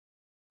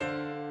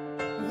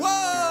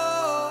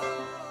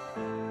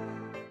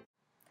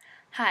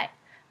Hi,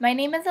 my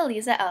name is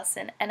Aliza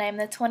Elson, and I am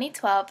the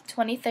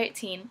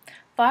 2012-2013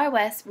 Far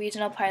West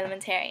Regional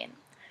Parliamentarian.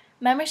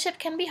 Membership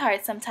can be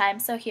hard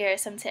sometimes, so here are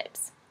some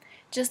tips.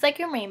 Just like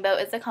your rainbow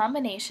is a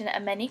combination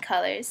of many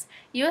colors,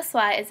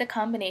 USY is a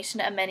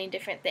combination of many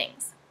different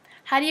things.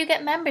 How do you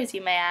get members,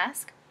 you may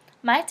ask?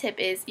 My tip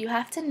is you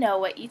have to know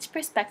what each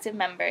prospective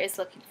member is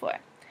looking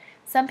for.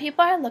 Some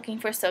people are looking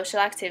for social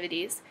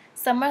activities,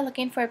 some are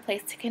looking for a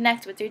place to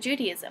connect with their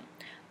Judaism,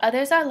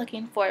 others are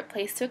looking for a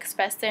place to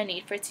express their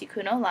need for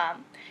tikkun olam,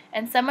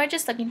 and some are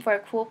just looking for a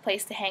cool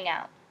place to hang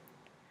out.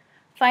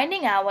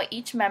 Finding out what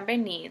each member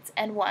needs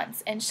and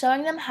wants and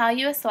showing them how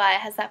USY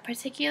has that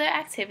particular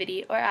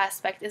activity or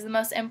aspect is the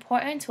most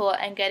important tool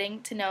in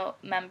getting to know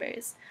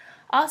members.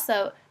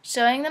 Also,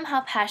 showing them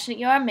how passionate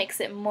you are makes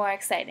it more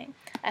exciting.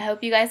 I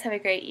hope you guys have a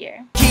great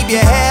year. Keep your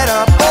head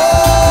up,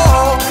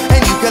 oh,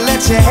 and you can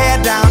let your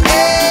head down,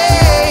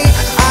 hey.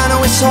 I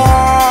know it's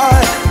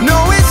hard.